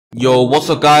Yo, what's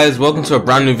up guys, welcome to a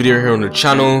brand new video here on the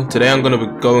channel. Today I'm going to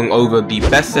be going over the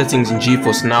best settings in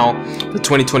GeForce Now for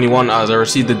 2021, as I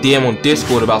received a DM on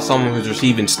Discord about someone who's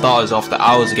receiving stars after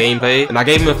hours of gameplay, and I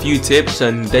gave him a few tips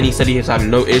and then he said he has had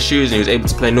no issues and he was able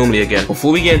to play normally again.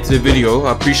 Before we get into the video,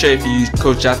 I appreciate if you use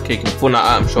code jaffacake in the Fortnite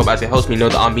item shop, as it helps me know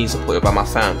that I'm being supported by my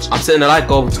fans. I'm setting a like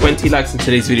goal of 20 likes in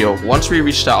today's video. Once we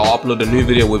reach that, I'll upload a new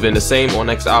video within the same or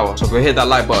next hour, so go hit that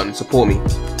like button and support me.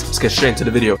 Let's get straight into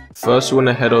the video. First, you want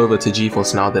to head over to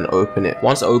GeForce Now, then open it.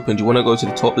 Once opened, you want to go to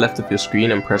the top left of your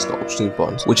screen and press the options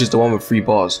button, which is the one with 3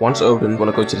 bars. Once opened, you want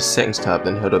to go to the settings tab,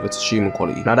 then head over to streaming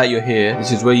quality. Now that you're here,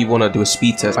 this is where you want to do a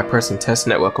speed test by pressing test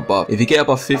network above. If you get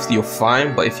above 50, you're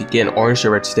fine, but if you get an orange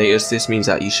to red status, this means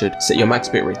that you should set your max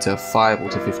bitrate to 5 or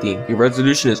to 15. Your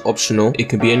resolution is optional. It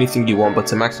can be anything you want, but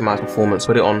to maximize performance,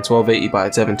 put it on 1280 by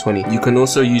 720. You can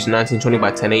also use 1920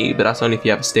 by 1080, but that's only if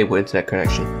you have a stable internet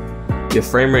connection. Your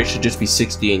frame rate should just be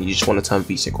 60 and you just want to turn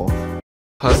VSync off. The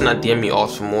person that DM me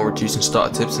asked for more reducing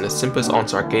starter tips, and the simplest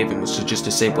answer I gave him was to just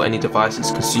disable any devices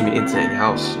consuming internet in your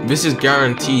house. This is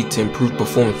guaranteed to improve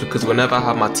performance because whenever I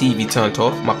have my TV turned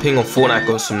off, my ping on Fortnite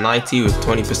goes from 90 with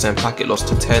 20% packet loss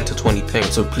to 10 to 20 ping.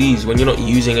 So please, when you're not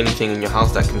using anything in your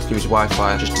house that consumes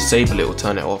Wi-Fi, just disable it or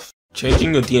turn it off.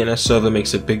 Changing your DNS server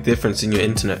makes a big difference in your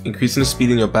internet, increasing the speed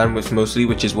and your bandwidth mostly,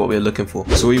 which is what we're looking for.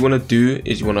 So what you want to do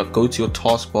is you want to go to your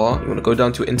taskbar, you want to go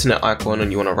down to your internet icon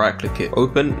and you want to right click it.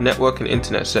 Open network and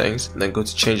internet settings and then go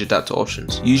to change adapter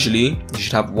options. Usually you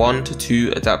should have 1 to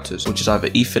 2 adapters, which is either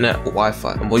Ethernet or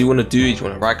Wi-Fi. And what you want to do is you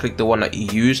want to right click the one that you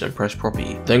use and press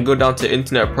property. Then go down to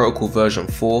Internet Protocol version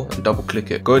 4 and double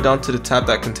click it. Go down to the tab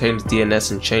that contains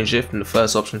DNS and change it from the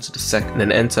first option to the second. And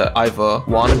then enter either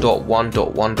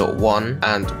 1.1.1.1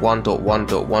 and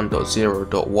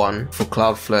 1.1.1.0.1 for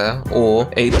Cloudflare, or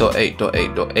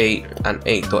 8.8.8.8 and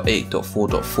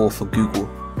 8.8.4.4 for Google,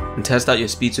 and test out your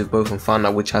speeds with both and find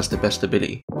out which has the best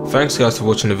ability. Thanks guys for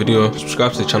watching the video.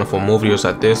 Subscribe to the channel for more videos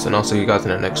like this, and I'll see you guys in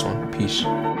the next one. Peace.